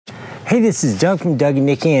Hey, this is Doug from Doug and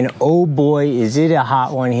Nikki, and oh boy, is it a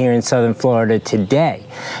hot one here in Southern Florida today.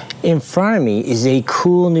 In front of me is a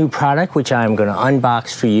cool new product, which I'm going to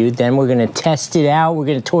unbox for you. Then we're going to test it out. We're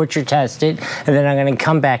going to torture test it. And then I'm going to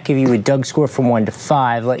come back, give you a Doug score from 1 to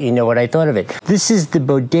 5, let you know what I thought of it. This is the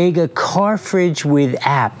Bodega car fridge with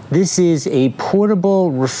app. This is a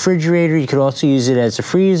portable refrigerator. You could also use it as a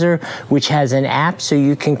freezer, which has an app so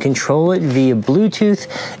you can control it via Bluetooth.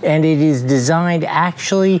 And it is designed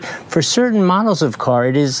actually for certain models of car.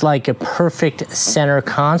 It is like a perfect center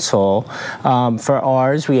console. For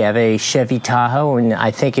ours, we have a Chevy Tahoe, and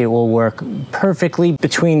I think it will work perfectly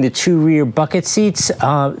between the two rear bucket seats,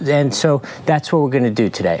 and so that's what we're going to do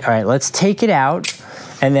today. All right, let's take it out,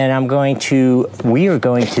 and then we are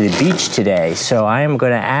going to the beach today, so I am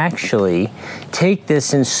going to actually take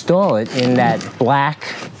this, install it in that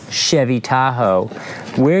black Chevy Tahoe.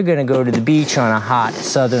 We're going to go to the beach on a hot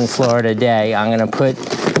Southern Florida day. I'm going to put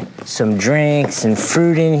some drinks and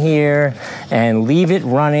fruit in here and leave it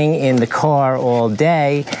running in the car all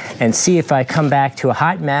day and see if I come back to a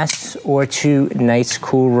hot mess or to nice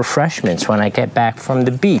cool refreshments when I get back from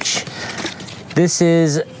the beach. This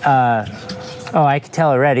is oh, I can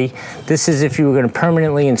tell already, this is if you were going to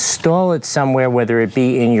permanently install it somewhere, whether it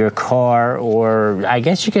be in your car or I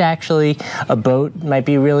guess you could actually, a boat might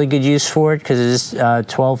be a really good use for it because it is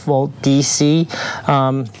 12 volt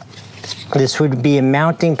DC. This would be a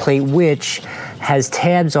mounting plate which has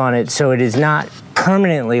tabs on it, so it is not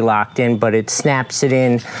permanently locked in, but it snaps it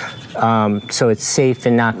in so it's safe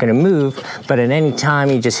and not going to move. But at any time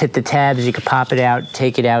you just hit the tabs, you could pop it out,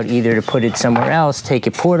 take it out either to put it somewhere else, take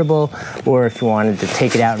it portable, or if you wanted to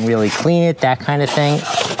take it out and really clean it, that kind of thing.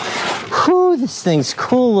 Whew, this thing's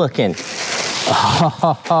cool looking.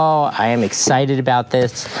 Oh, I am excited about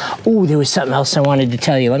this. Oh, there was something else I wanted to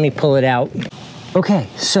tell you. Let me pull it out. Okay,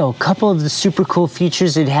 so a couple of the super cool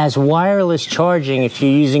features. It has wireless charging. If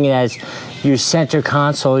you're using it as your center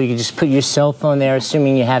console, you can just put your cell phone there,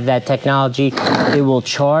 assuming you have that technology. It will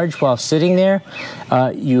charge while sitting there.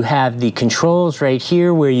 You have the controls right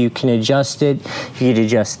here where you can adjust it. You can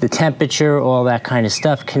adjust the temperature, all that kind of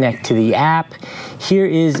stuff, connect to the app. Here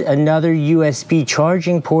is another USB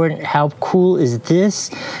charging port. How cool is this?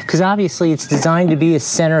 Because obviously it's designed to be a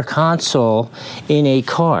center console in a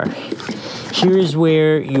car. Here's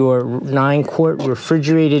where your 9-quart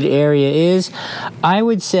refrigerated area is. I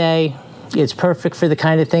would say it's perfect for the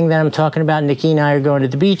kind of thing that I'm talking about. Nikki and I are going to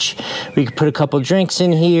the beach. We could put a couple drinks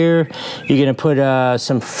in here. You're gonna put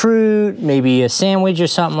some fruit, maybe a sandwich or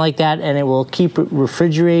something like that, and it will keep it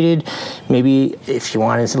refrigerated. Maybe if you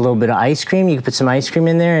want a little bit of ice cream, you can put some ice cream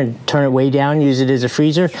in there and turn it way down, use it as a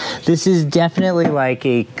freezer. This is definitely like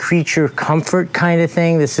a creature comfort kind of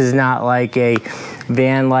thing. This is not like a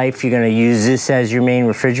van life, you're going to use this as your main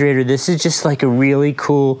refrigerator. This is just like a really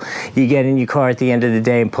cool, you get in your car at the end of the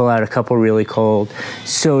day and pull out a couple really cold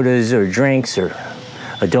sodas or drinks or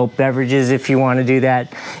adult beverages if you want to do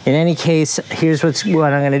that. In any case, here's what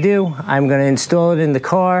I'm going to do. I'm going to install it in the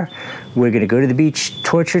car. We're going to go to the beach,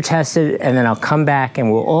 torture test it, and then I'll come back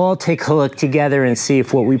and we'll all take a look together and see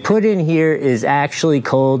if what we put in here is actually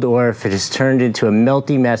cold or if it has turned into a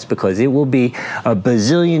melty mess, because it will be a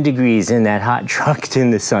bazillion degrees in that hot truck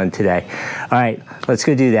in the sun today. All right, let's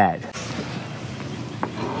go do that.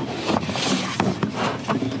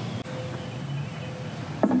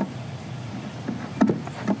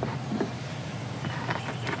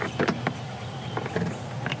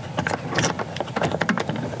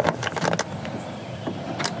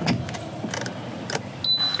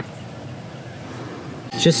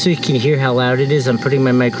 Just so you can hear how loud it is, I'm putting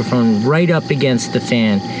my microphone right up against the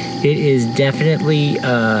fan. It is definitely,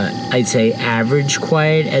 I'd say, average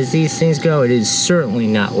quiet as these things go. It is certainly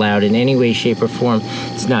not loud in any way, shape, or form.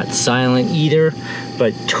 It's not silent either,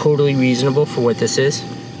 but totally reasonable for what this is.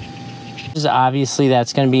 Obviously,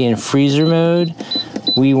 that's going to be in freezer mode.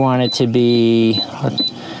 We want it to be,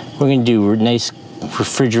 we're going to do nice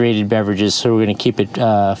refrigerated beverages, so we're going to keep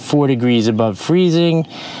it 4 degrees above freezing.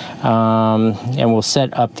 And we'll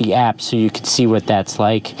set up the app so you can see what that's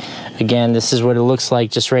like. Again, this is what it looks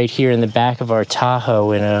like just right here in the back of our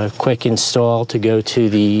Tahoe in a quick install to go to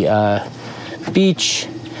the beach.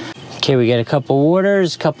 Okay, we got a couple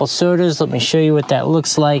waters, a couple sodas. Let me show you what that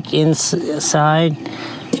looks like inside.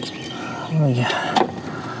 We got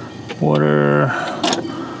water,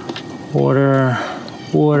 water,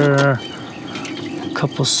 water, a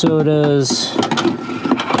couple sodas.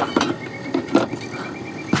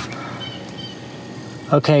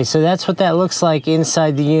 Okay, so that's what that looks like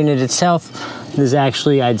inside the unit itself. This is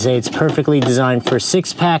actually, I'd say it's perfectly designed for a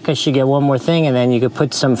 6-pack. I should get one more thing, and then you could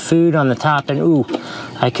put some food on the top, and ooh,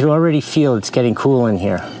 I could already feel it's getting cool in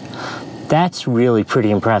here. That's really pretty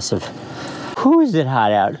impressive. Whew, is it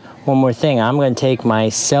hot out. One more thing, I'm gonna take my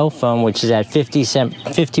cell phone, which is at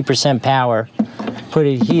 50% power, put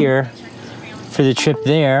it here for the trip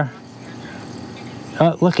there.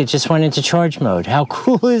 Oh, look, it just went into charge mode. How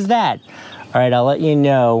cool is that? All right, I'll let you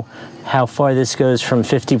know how far this goes from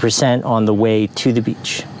 50% on the way to the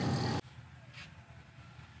beach.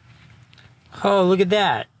 Oh, look at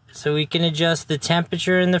that. So we can adjust the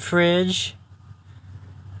temperature in the fridge.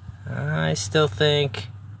 I still think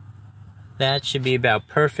that should be about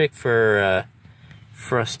perfect for a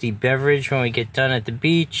frosty beverage when we get done at the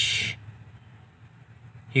beach.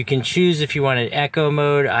 You can choose if you want it echo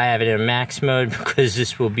mode. I have it in max mode because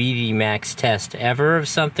this will be the max test ever of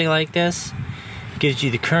something like this. Gives you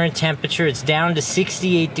the current temperature. It's down to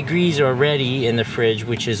 68 degrees already in the fridge,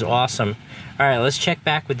 which is awesome. All right, let's check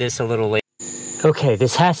back with this a little later. Okay,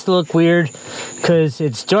 this has to look weird because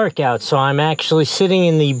it's dark out, so I'm actually sitting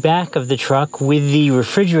in the back of the truck with the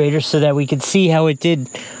refrigerator so that we could see how it did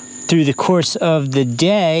through the course of the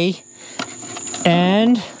day.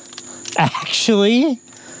 And actually,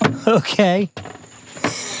 okay,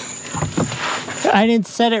 I didn't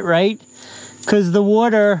set it right because the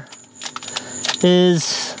water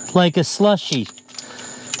is like a slushy.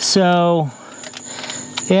 So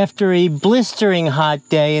after a blistering hot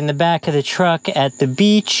day in the back of the truck at the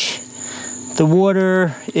beach, the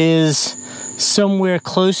water is somewhere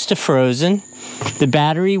close to frozen. The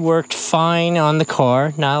battery worked fine on the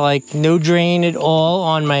car, not like no drain at all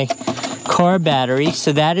on my car battery,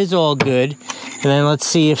 so that is all good. And then let's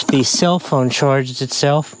see if the cell phone charged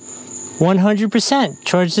itself. 100%,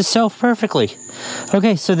 charged itself perfectly.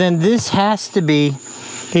 Okay, so then this has to be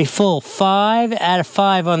a full 5 out of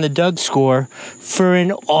 5 on the Doug score for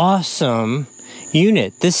an awesome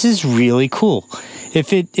unit. This is really cool.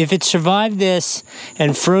 If it survived this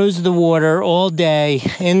and froze the water all day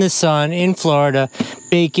in the sun in Florida,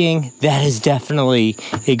 baking, that is definitely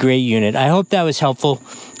a great unit. I hope that was helpful.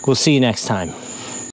 We'll see you next time.